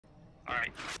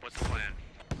Alright, what's the plan?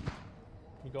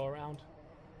 You go around.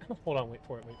 Hold on, wait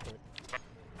for it.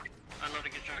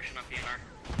 Unloading construction on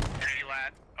PNR. Enemy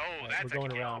lat. Oh, Right, that's we're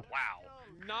going a kill. around. Wow.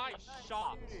 Nice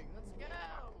shot. Let's go.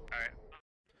 Alright.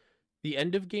 The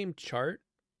end of game chart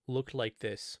looked like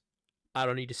this. I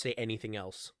don't need to say anything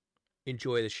else.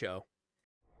 Enjoy the show.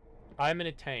 I'm in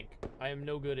a tank. I'm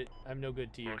no good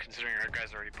to you. Well, considering our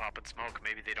guys already popping smoke,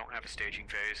 maybe they don't have a staging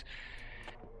phase.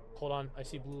 Hold on, I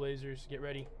see blue lasers. Get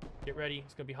ready. Get ready.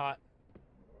 It's gonna be hot.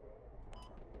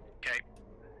 Okay.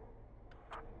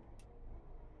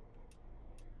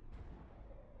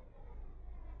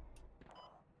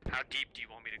 How deep do you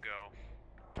want me to go?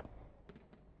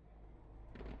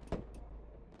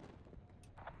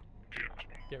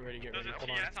 Get ready. There's a Hold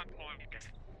on. TS on point.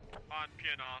 On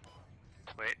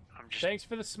PNR. Wait, I'm just... Thanks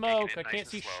for the smoke. taking I it can't nice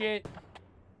see and slow. shit.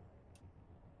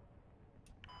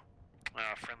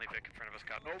 Friendly Vic in front of us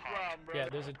got No popped. problem, bro. Yeah,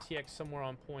 there's a TX somewhere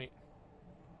on point.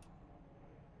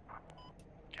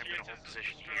 Okay, I'm gonna hold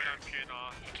position Straight here. on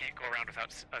PNR. He can't go around without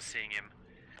us seeing him.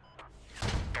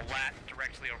 The lat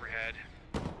directly overhead.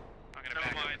 I'm gonna Never back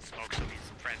up mind. and smoke so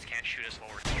these friends can't shoot us while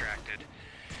we're distracted.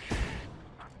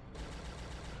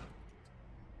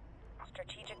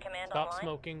 Strategic command Stop online.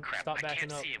 smoking. Crap, Stop I backing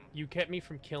can't up. see him. You kept me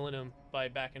from killing him by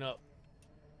backing up.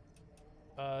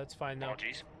 It's fine though.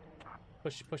 Apologies.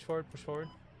 Push forward.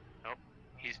 Nope.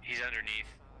 He's underneath.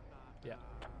 Yeah.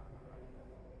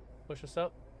 Push us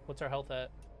up. What's our health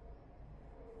at?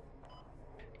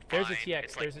 There's a Fine. TX.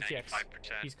 It's like There's a TX. 95%.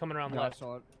 He's coming around Yeah, I left.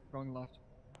 saw it. Going left.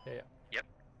 Yeah. Yep.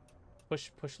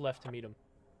 Push left to meet him.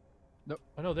 Nope.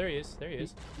 Oh no, there he is. There he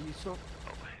is. You saw. Oh,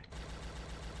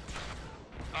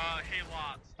 Hey,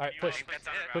 lots. All right, You push. almost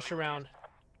That's hit. Push around.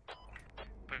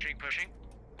 pushing.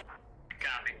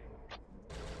 Got me.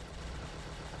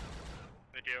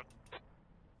 Thank you.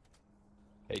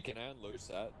 Hey, can I unload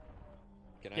that?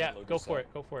 Can I Yeah, unload go this for set?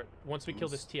 it. Go for it. Once we kill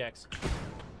this TX.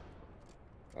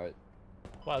 Alright.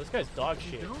 Wow, this guy's dog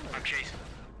shit. I'm chasing.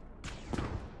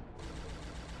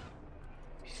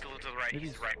 He's still to the right.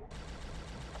 He's right.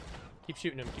 Keep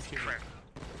shooting him. Keep shooting him. Correct.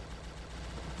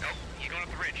 Nope. He's going up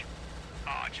the ridge.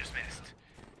 Oh, just missed.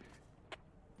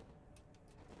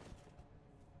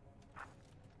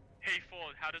 Hey,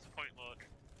 Ford, how does point look?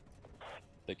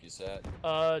 Thank you,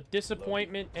 Sat.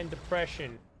 Disappointment and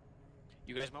depression.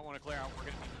 You guys might want to clear out. We're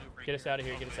gonna be maneuvering. Get us out of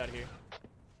here. Get us out of here.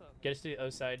 Get us to the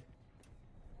other side.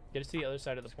 Get us to the other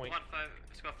side of the point.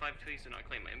 Squad 5, please do not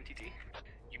claim my MTT.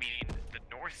 You mean the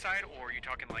north side, or are you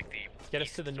talking like the Get us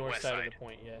east to the north west side of the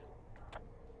point. Yeah.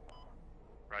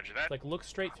 Roger that. Like look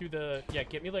straight through the. Yeah,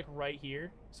 get me like right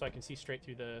here so I can see straight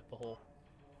through the hole.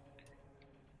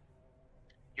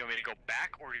 You want me to go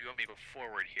back, or do you want me to go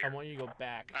forward here? I want you to go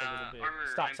back a little bit. Armor,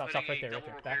 Stop I'm right putting there, a right double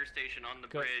there. Back. repair station on the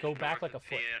Go- bridge go back north like a of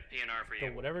foot. PNR for Go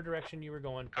you. whatever direction you were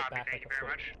going, but Copy, back thank like you a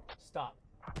very foot. much. Stop.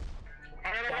 I'm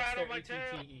gonna That's ride their on my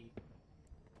tail. ATTE.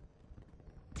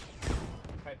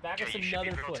 Alright, back Okay, us you should be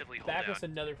another foot. relatively hold Back down. us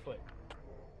another foot.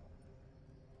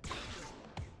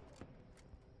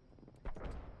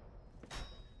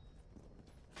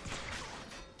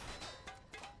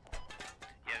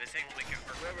 Yeah, this ain't like a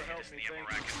Whoever helped just me, the ammo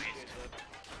thank rack you. at least.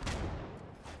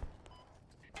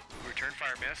 Appreciate Return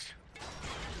fire missed.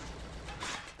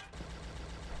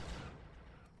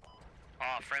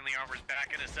 Oh, friendly armor's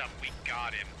backing us up. We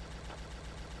got him.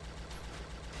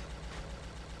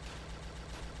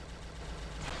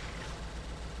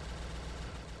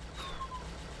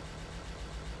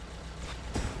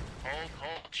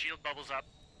 Hold. Shield bubbles up.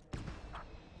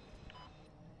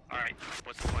 Alright,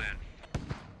 what's the plan?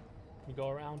 You go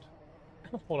around.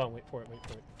 Hold on, wait for it.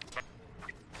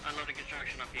 Unloading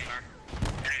construction on PNR.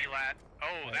 Enemy lat. Oh,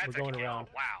 Alright, that's we're going a kill. around.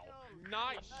 Wow.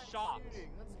 Nice shot. Shooting.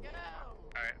 Let's go.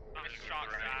 Alright, I'm Nice just shot,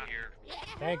 going around Zach.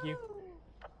 here. Thank you.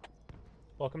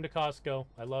 Welcome to Costco.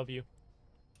 I love you.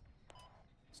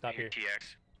 Stop Your here.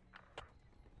 TX.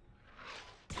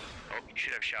 Oh, you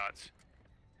should have shots.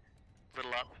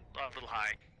 Little up, little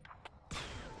high.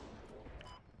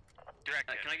 Direct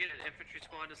Can I get an infantry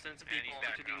squad to send some And people he's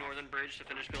back onto the off. northern bridge to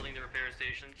finish building the repair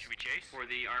stations? Should we chase? For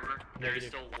the armor, there is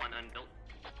Negative. still one unbuilt.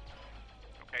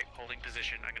 Okay, holding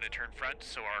position. I'm gonna turn front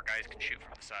so our guys can shoot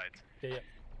from the sides. Yeah.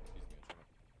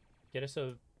 Get us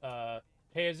a.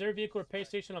 Hey, is there a vehicle repair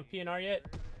station on PNR yet?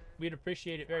 We'd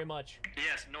appreciate it very much.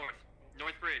 Yes, north.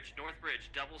 North bridge,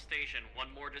 double station. One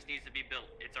more just needs to be built.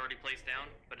 It's already placed down,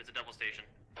 but it's a double station.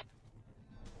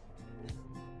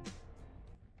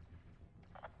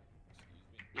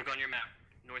 Look on your map.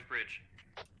 North bridge.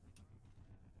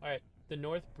 Alright, the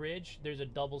North Bridge, there's a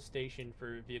double station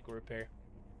for vehicle repair.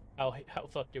 How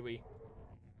fucked are we?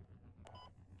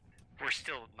 We're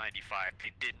still 95.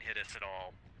 They didn't hit us at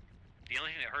all. The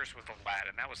only thing that hurts was the lat,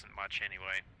 and that wasn't much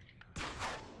anyway.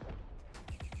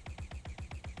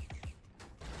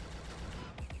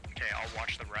 Okay, I'll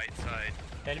watch the right side.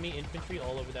 Enemy infantry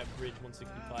all over that bridge,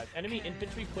 165. Enemy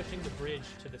infantry pushing the bridge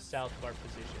to the south of our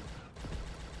position.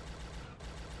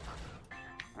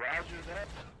 Roger that.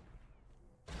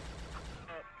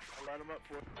 I'll line them up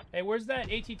for it. Hey, where's that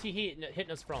ATT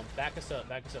hitting us from? Back us up,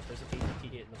 back us up. There's an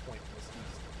ATT hitting the point from the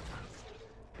east.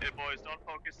 Hey boys, don't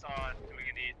focus on doing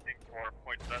anything for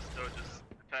Point Vesto, just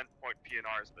defend Point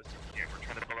PNR as best you can. We're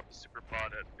trying to build up a super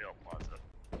pod at Vale Plaza.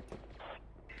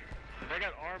 They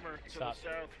got armor to Stop. the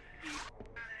south east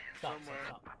somewhere.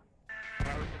 Stop.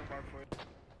 I was gonna mark for it.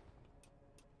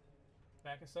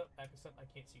 Back us up, I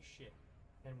can't see shit.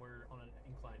 And we're on an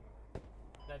incline.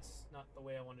 That's not the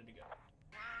way I wanted to go.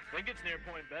 I think it's near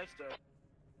Point Vesto.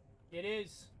 It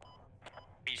is.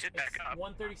 You said It's back up.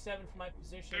 137 from my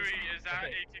position. Is that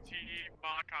Okay. ATT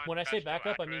mock on When I say Vesto back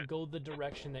up, I mean accurate? go the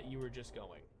direction that you were just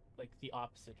going. Like the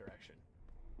opposite direction.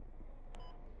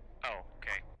 Oh,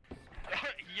 okay.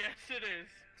 Yes, it is.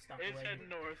 Stop It's right heading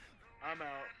here. north. I'm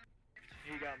out.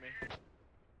 He got me.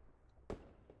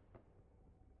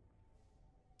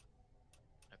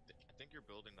 I think you're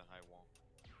building the high wall.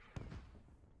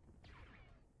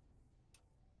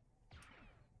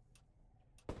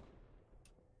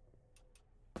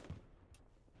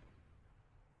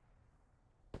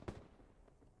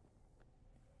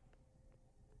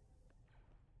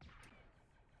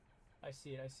 I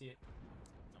see it, I see it.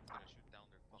 I'm gonna shoot down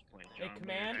their fucking Hey, thing.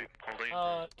 command,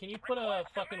 Holding. can you put a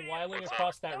fucking Y-wing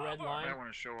across that red line? I want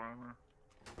to show armor.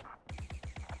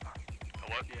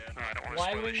 What? Yeah. No, I don't want to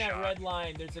spoil Y-wing this that shot. red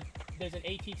line. There's an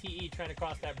ATTE trying to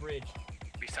cross that bridge.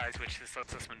 Besides which, this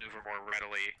lets us maneuver more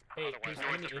readily. Hey, Otherwise, there's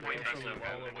north enemy is Point infantry Vesto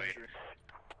all all the over way. the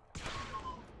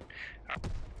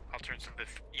I'll turn some this.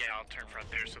 Yeah, I'll turn front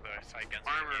there so the side guns.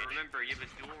 are Armor, engaged. remember, you have a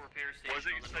dual repair station What was it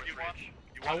on you the said north you want? ridge.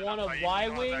 You I want a wanted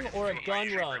Y-wing back- or a Yeah, gun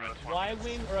sure, run. that's fine.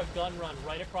 Y-wing or a gun run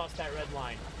right across that red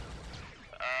line.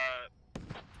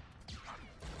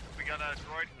 We got a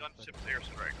droid gunship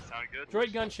airstrike. Sound good?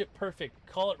 Droid gunship, perfect.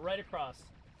 Call it right across.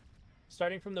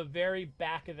 Starting from the very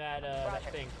back of that that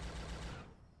thing.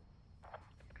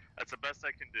 That's the best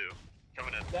I can do.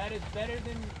 Coming in. That is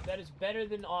better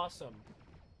than awesome.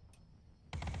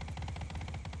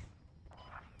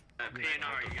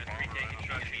 PNR, you got 3 take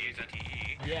instruction, use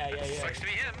it. Yeah. Sucks to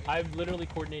be him. I'm literally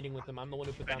coordinating with him. I'm the one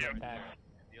who put down the Thank you. tag.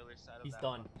 The other side of He's that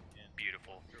done. mountain again.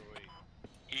 Beautiful. Your way.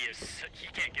 He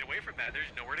can't get away from that. There's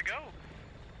nowhere to go.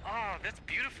 Oh, that's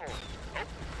beautiful. Oh,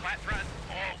 flat front.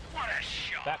 Oh, what a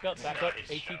shot. Back up. Nice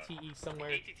shot. ATTE somewhere.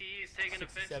 ATT is taking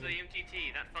offense to the 67.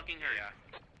 MTT. That fucking hurt.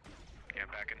 Yeah. Yeah, I'm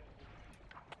backing.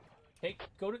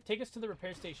 Take us to the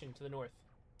repair station to the north.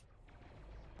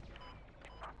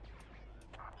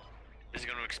 This is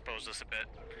going to expose us a bit.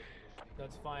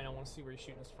 That's fine. I want to see where he's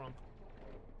shooting us from.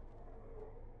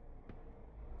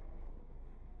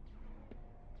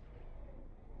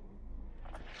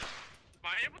 Am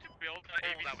I able to build that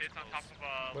was AB6 on top of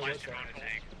a Where light was that?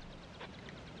 vehicle?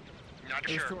 Not It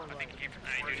was sure. to our I think it right. came from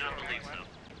I do not believe so.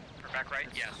 Or back right?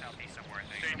 Yeah, southeast somewhere, I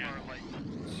think. Somewhere like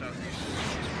Southeast.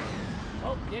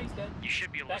 Oh, yeah, he's dead. You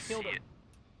should be able That to see killed him. it.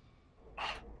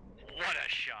 Oh, what a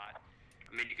shot.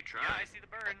 I mean, you could try. Yeah, I see the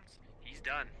burns. He's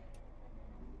done.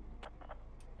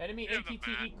 Enemy here's a ATTE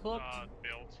map, cooked.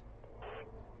 built.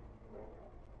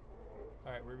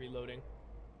 Alright, we're reloading.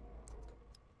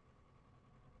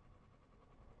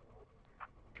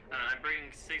 I'm bringing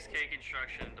 6K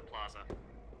construction to Plaza.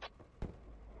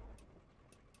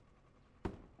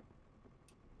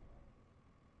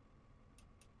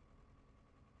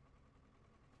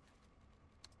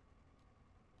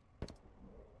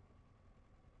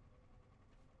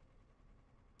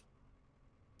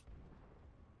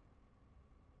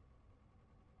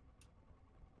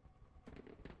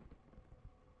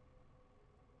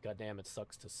 Goddamn, it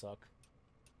sucks to suck.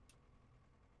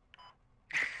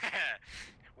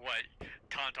 What?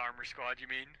 Taunt Armor Squad, you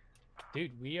mean?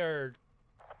 Dude, we are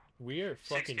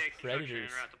fucking 6K construction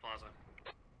predators. en route to Plaza.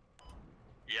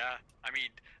 Yeah, I mean,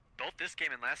 both this game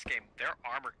and last game, their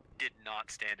armor did not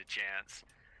stand a chance.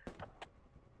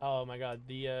 Oh my god,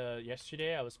 the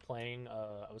yesterday I was playing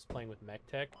with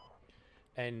MechTech,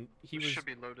 and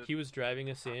he was driving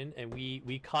us in, and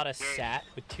we caught a sat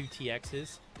with 2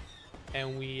 TXs,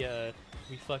 and we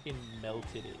fucking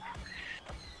melted it.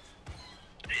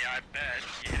 Yeah, I bet.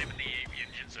 You hit him in the AV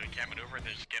engine so he can't maneuver and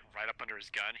then just get right up under his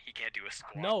gun. He can't do a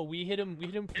squat. No, we hit him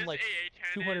from His like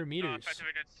AA 200 meters.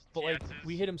 But like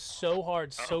we hit him so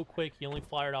hard, so quick, he only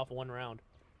fired off 1 round.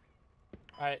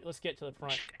 All right, let's get to the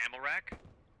front. Ammo rack?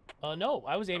 No,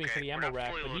 I was aiming for Okay, the we're ammo not rack,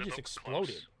 fully but he loaded, just but exploded.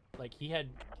 close. Like he had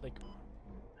like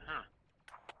Huh.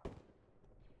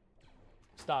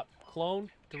 stop. Clone,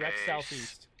 direct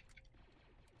southeast.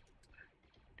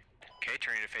 Okay,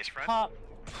 turning to face front. Pop.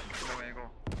 No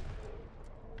angle.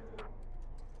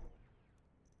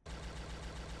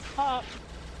 Pop.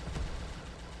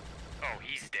 Oh,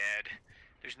 he's dead.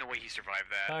 There's no way he survived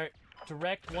that. Alright,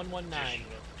 direct 119.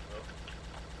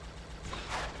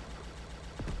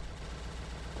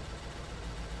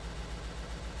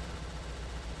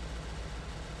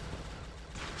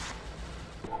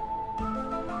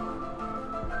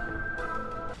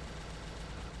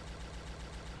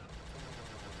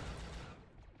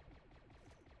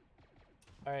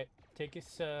 Alright, take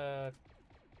us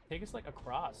like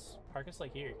across. Park us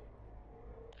like here.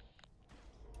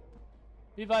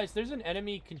 Be advised, there's an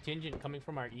enemy contingent coming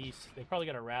from our east. They probably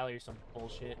got a rally or some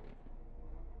bullshit.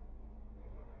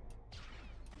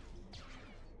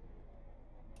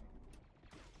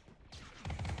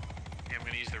 Yeah, I'm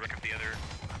gonna use the wreck of the other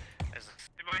as a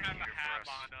They might have a indicator for hab us.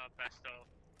 on Besto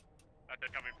that they're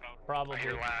coming from. Probably. I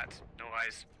hear lat. No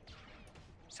eyes.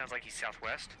 Sounds like he's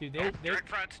southwest. Dude, Oh, they direct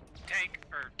front. Tank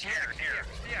or air.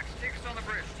 DX, DX on the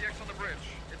bridge. DX on the bridge.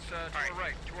 It's to our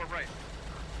right. To our right.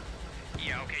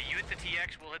 Yeah, okay. You hit the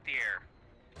TX. We'll hit the air.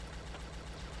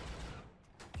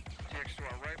 DX to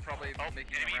our right, probably Oh,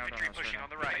 making enemy a round infantry on us pushing right on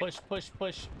the right.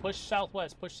 push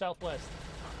southwest, push southwest.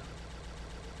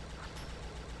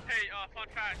 Hey, fun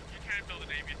fact, you can build a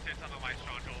navy since on the light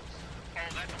strongholds.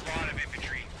 Oh, that's a lot of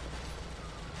infantry.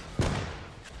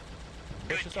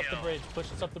 Push us up the bridge,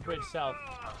 push us up the bridge south.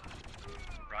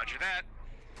 Roger that.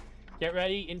 Get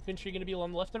ready, infantry gonna be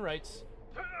along the left and rights.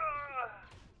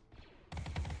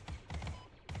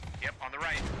 Yep, on the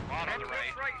right. A lot on the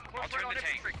right. I'll turn the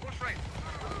tank. Close right.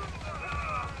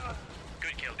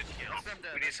 Good kill, good kill.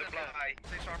 We need supply.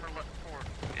 Face armor left forward.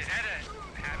 Is that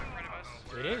a hab in front of us?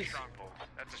 It Or a is. stronghold?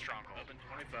 That's a stronghold.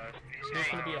 25. There's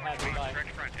gonna be a hab nearby. Direct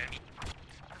front, Eddie.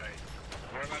 Okay.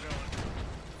 Where am I going?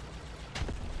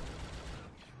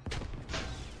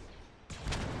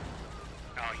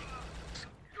 Oh,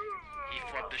 he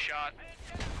flubbed the shot.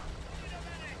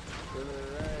 To the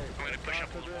right. I'm gonna push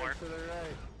up a little more. To the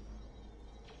right.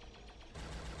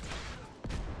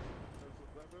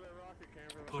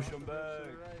 Push them back.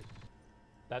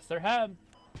 That's their hab.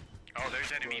 Oh,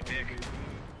 there's enemy big.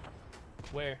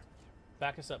 Where?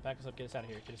 Back us up, get us out of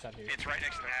here, get us out of here. It's right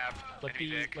next to the hab. Let Enemy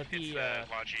the, big. let It's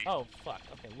the, Logi. oh, fuck,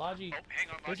 okay, Logi. Oh, hang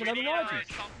on, There's Logi. another Logi.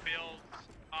 Some builds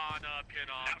on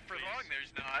Pin-Off. Not for long,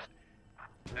 there's not.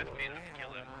 That's me, let's kill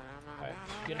him. Alright,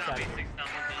 get us out of here.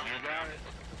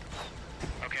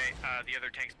 Okay, the other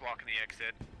tank's blocking the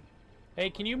exit. Hey,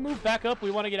 can you move back up? We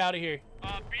want to get out of here.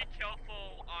 Be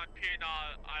careful on Pin.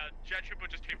 Jet Trooper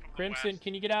just came from the Crimson, west.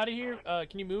 can you get out of here?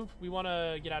 Can you move? We want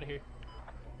to get out of here.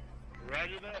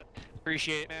 Roger that.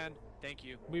 Appreciate it, man. Thank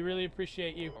you. We really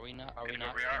appreciate you. Are we not Gonna go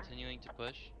rearm? continuing to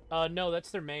push? No, that's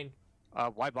their main.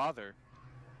 Why bother?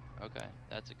 Okay,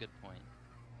 that's a good point.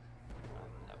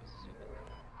 That was stupid.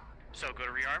 So, go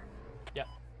to rearm? Yep.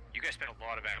 You guys spent a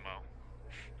lot of ammo.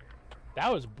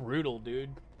 That was brutal, dude.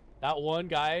 That one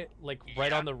guy, like,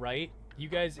 right Yeah. on the right, you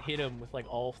guys hit him with, like,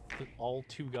 all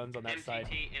two guns on that side.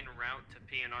 MTT en route to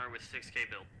PNR with 6K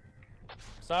build.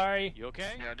 Sorry. You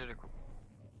okay? Yeah, I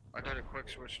did a quick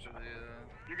switch to the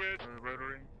You good?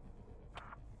 rotary.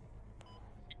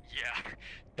 Yeah.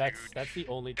 That's the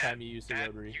only time you use the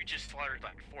rotary. You just slaughtered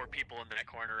like 4 people in that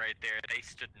corner right there. They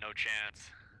stood no chance.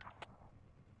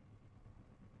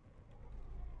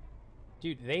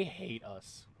 Dude, they hate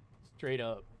us. Straight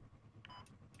up.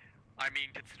 I mean,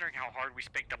 considering how hard we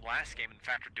spanked them last game, in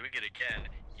fact, we're doing it again.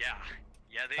 Yeah.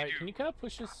 Yeah, they Alright, do. can you kind of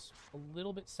push us a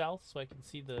little bit south so I can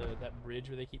see that bridge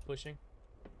where they keep pushing?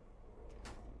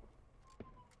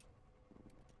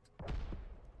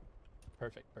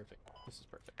 Perfect. This is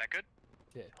perfect. That good?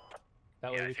 Yeah.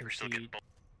 That yeah, way I we think can we're still see. getting both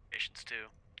stations too.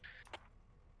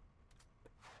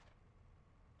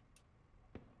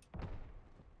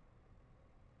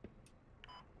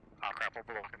 Oh crap, we're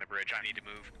blocking the bridge. I need to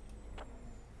move.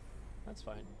 That's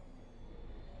fine.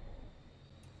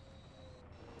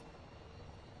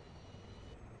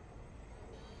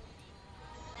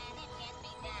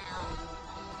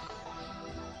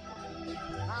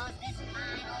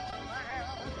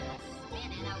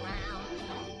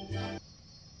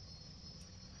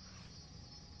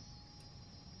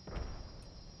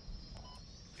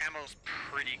 Ammo's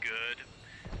pretty good.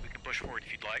 We can push forward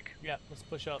if you'd like. Yeah, let's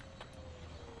push up.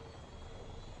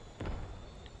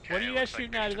 Okay, What are you it guys looks like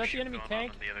shooting there's at? Is some that the shit enemy going on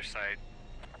tank? on the other side.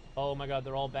 Oh my god,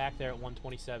 they're all back there at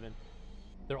 127.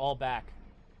 They're all back.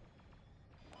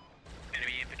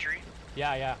 Enemy infantry?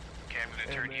 Yeah. Okay, I'm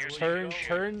gonna turn here. so you Turn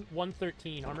can shoot.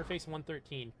 113. Armor face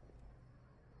 113.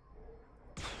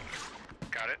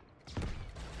 Got it.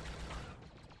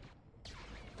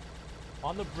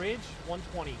 On the bridge,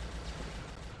 120.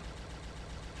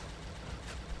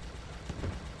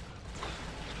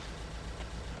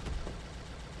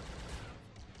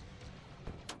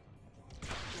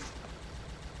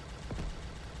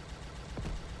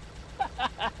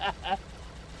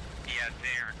 Yeah,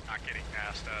 they're not getting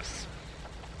past us.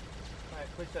 Alright,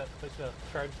 push up,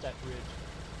 charge that bridge.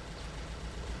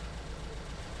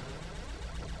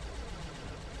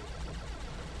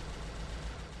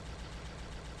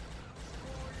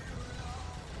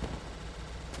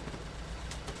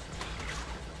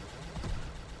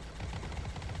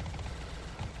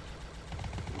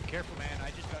 Careful, man.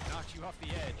 I just got knocked you off the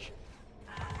edge.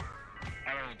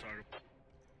 I don't want to talk about.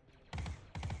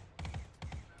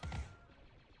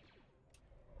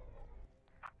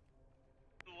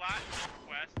 Last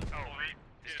northwest. Oh,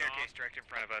 the staircase direct in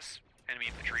front of us. Enemy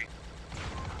infantry.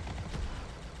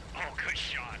 Oh, good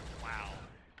shot. Wow.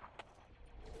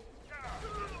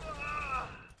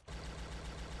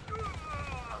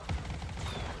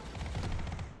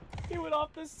 He went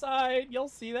off the side. Y'all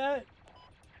see that?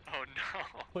 Oh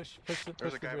no. Push the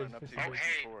There's a the guy bridge. running up Push to the you. Oh, bridge.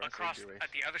 hey, across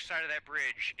at the other side of that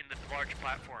bridge, in the large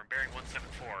platform, bearing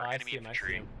 174, Oh, I enemy see him. I see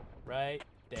infantry. him. Right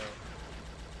there.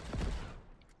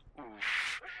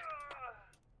 Oof.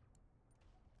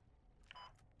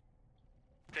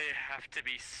 They have to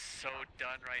be so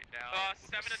done right now.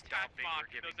 7 with the attack stomping box.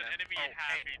 we're giving There's an them. enemy Oh,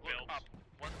 heavy hey, look built. up.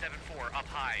 174, up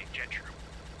high, jet troop.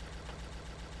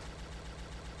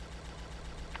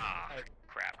 Ah,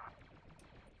 crap.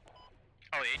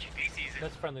 Oh, the HVC's in.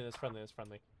 That's friendly. That's friendly. That's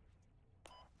friendly.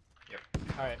 Yep.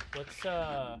 All right,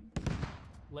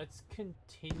 let's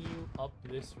continue up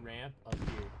this ramp up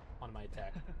here on my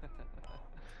attack.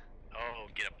 Oh,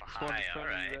 get up Spawn high, is friendly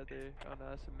alright. right there. Oh no,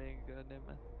 that's a mega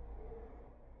man.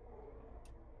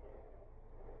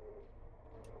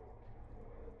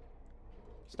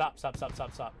 Stop.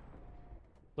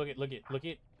 Look at 182.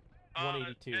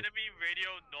 Enemy radio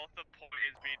north of point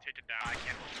is being taken down. I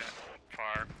can't move that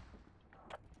far.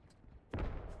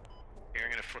 Here,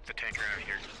 I'm gonna flip the tank around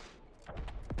here.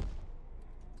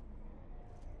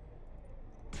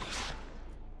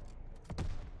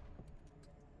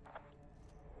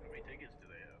 How many tickets do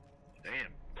they have?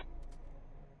 Damn.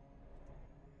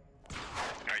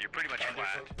 Alright, you're pretty much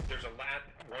flat. There's a lat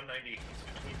 190. He's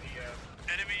between the.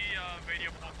 Enemy radio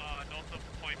north of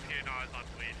point PNR is on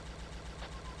bleed.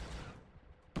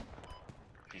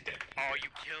 He's dead. Oh, you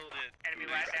killed it. Enemy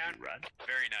lat down. Run.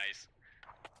 Very nice.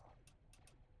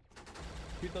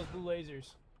 Shoot those blue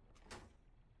lasers.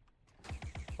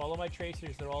 Follow my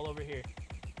tracers. They're all over here.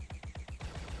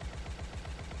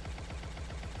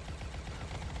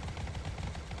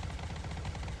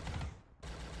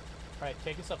 All right,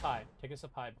 take us up high. Take us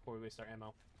up high before we waste our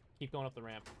ammo. Keep going up the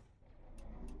ramp.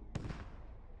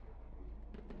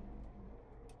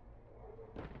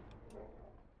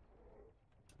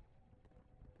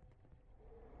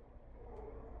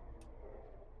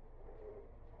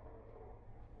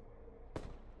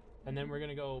 And then we're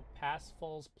gonna go past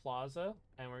Falls Plaza,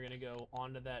 and we're gonna go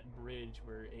onto that bridge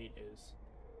where 8 is.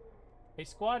 Hey,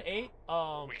 Squad 8,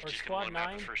 or Squad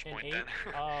 9 and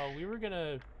 8, we were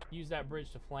gonna use that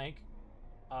bridge to flank,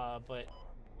 but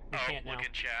we can't now. Look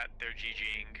in chat, they're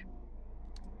GGing.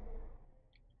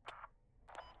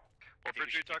 What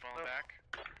bridge are you talking about?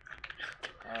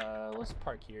 Back? Let's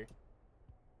park here.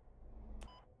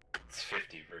 It's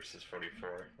 50 versus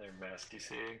 44. They're mass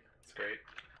DCing. It's great.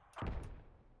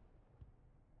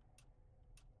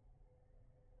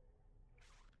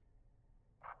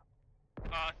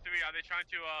 3, are they trying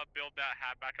to build that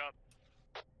hat back up?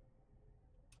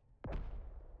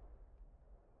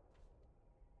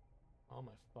 Oh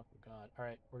my fucking god.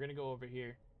 Alright, we're gonna go over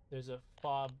here. There's a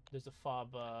fob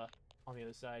on the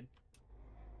other side.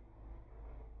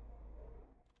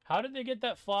 How did they get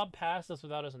that fob past us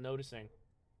without us noticing?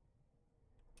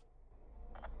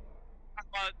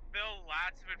 Bill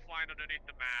lats have been flying underneath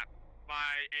the map. My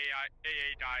AA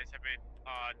guys have been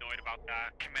annoyed about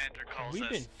that. Commander calls We've us.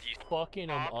 been fucking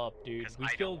them up, dude.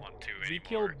 We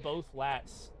killed both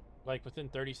lats like within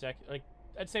 30 seconds. Like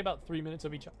I'd say about 3 minutes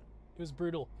of each other. It was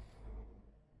brutal.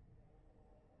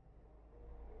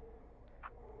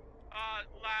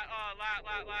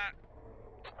 Lat.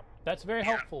 That's very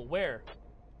helpful. Where?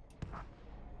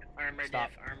 Armored Stop.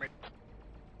 F, armored.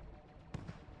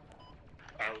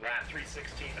 Lat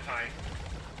 316 high.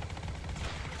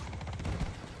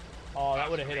 Oh, that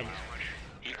would have hit him.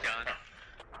 He's done.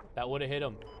 That would have hit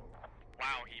him.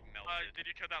 Wow, he melted. Did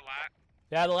you kill that lat?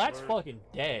 Yeah, the lat's fucking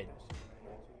dead.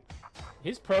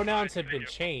 His pronouns have been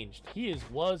changed. He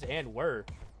was and were.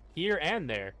 Here and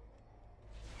there.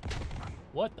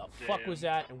 What the fuck was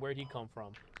that and where'd he come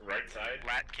from? Right side.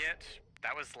 Lat kit.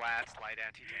 That was light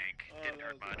anti-tank. Didn't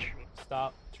hurt much.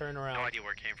 Stop. Turn around. No idea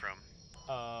where it came from.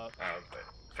 But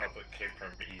probably came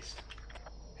from the east.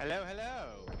 Hello,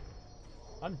 hello.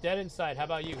 I'm dead inside. How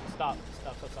about you? Stop.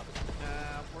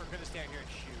 We're gonna stand here and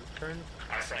shoot. Turn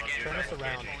us Again,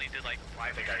 around. only did like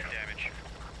 5 damage.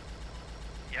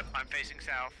 Yep, I'm facing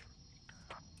south.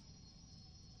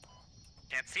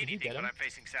 Can't see Did you anything, get but him? I'm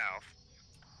facing south.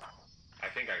 I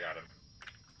think I got him.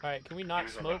 Alright, can we He not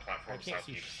was on smoke? the platform I can't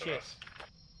see southeast of shit. us.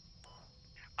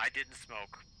 I didn't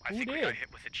smoke. I Who think we did? got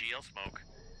hit with a GL smoke.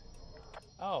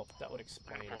 Oh, that would I'm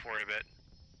explain gonna pull it. forward a bit.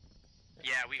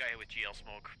 Yeah, we got hit with GL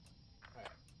smoke.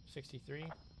 63.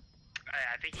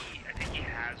 I think he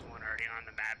has one already on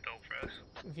the map built for us.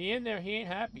 If he in there, he ain't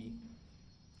happy.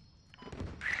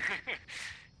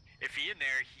 If he in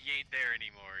there, he ain't there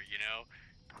anymore, you know?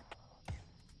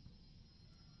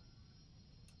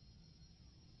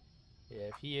 Yeah,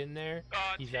 if he in there,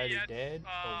 he's either dead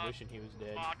or wishing he was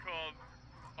dead.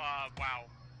 Wow.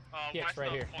 Yeah, it's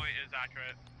right here. Point is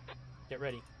accurate. Get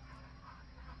ready.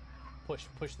 Push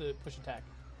attack.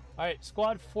 Alright,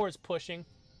 squad 4 is pushing.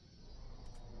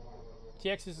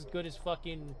 TX is as good as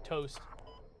fucking toast.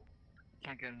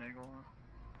 Can't get an angle on.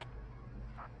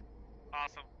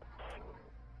 Awesome.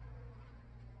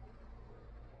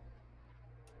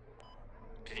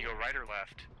 Did he go right or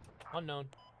left? Unknown.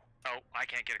 Oh, I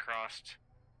can't get across.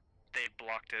 They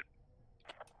blocked it.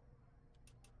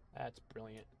 That's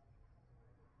brilliant.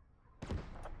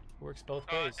 Works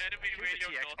both ways. Enemy radio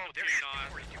TX. north Oh, of there he is.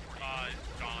 P9 is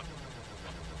gone.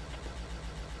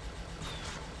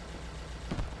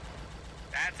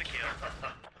 That's a kill.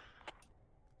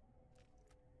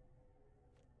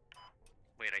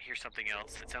 Wait, I hear something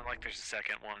else. It sounds like there's a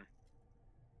second one.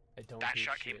 I don't That hear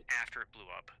shot shit. came after it blew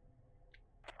up.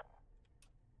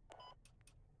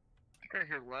 I think I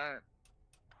hear lat.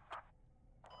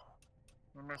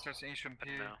 Unless that's HMP.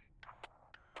 No.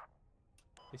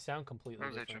 They sound completely That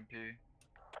was different. HMP.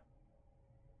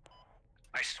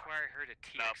 I swear I heard a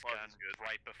TX gun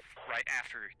right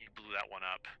after you blew that one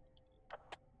up.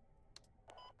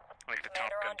 Like the Top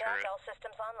Gun turret. All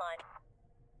systems online.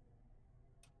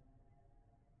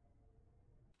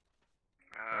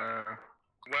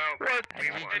 Well, what?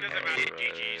 It doesn't matter.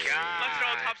 GG's. Let's go,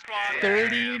 top squad.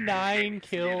 39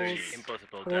 kills,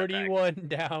 Impossible. 41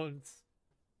 downs.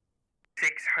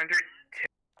 600.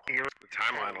 The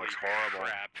timeline looks horrible.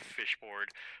 Crap, fishboard.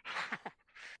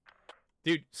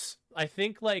 Dude, I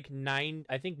think like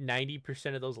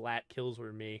 90% of those lat kills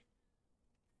were me.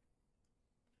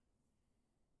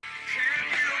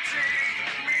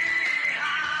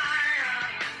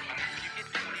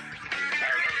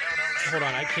 Hold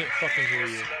on, I can't fucking hear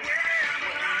you.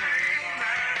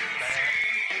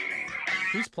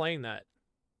 Who's playing that?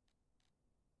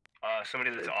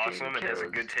 Somebody that's awesome and has a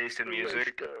good taste in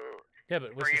music. Yeah,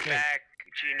 but what's Bring his it name? back,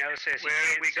 Genosis. Where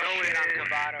we going on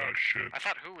Cavato? I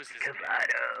thought who was this?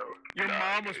 Cavato. Your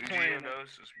mom was playing.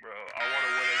 Genosis, bro. I want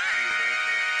to win a Genosis.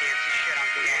 Can't see shit on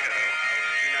Cavato.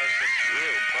 Genosis,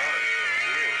 real, bro.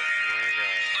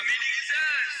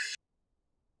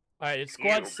 Alright, it's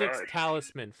Squad 6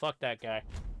 Talisman. Fuck that guy.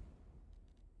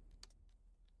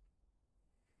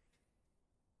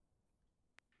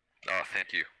 Oh,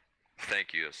 thank you.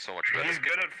 Thank you so much for that. He's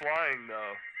good at flying,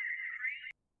 though.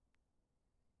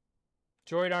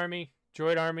 Droid Army.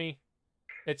 Droid Army.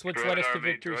 It's what's led us to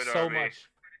victory so much.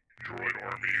 Droid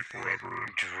Army forever.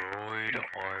 Droid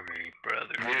Army,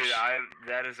 brother. Dude,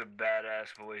 that is a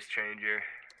badass voice changer.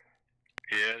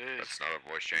 Yeah, it is. That's not a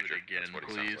voice changer. Again, That's what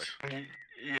he please. sounds like.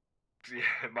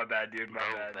 Yeah, my bad, dude. My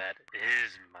bad. That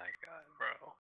is my god, bro.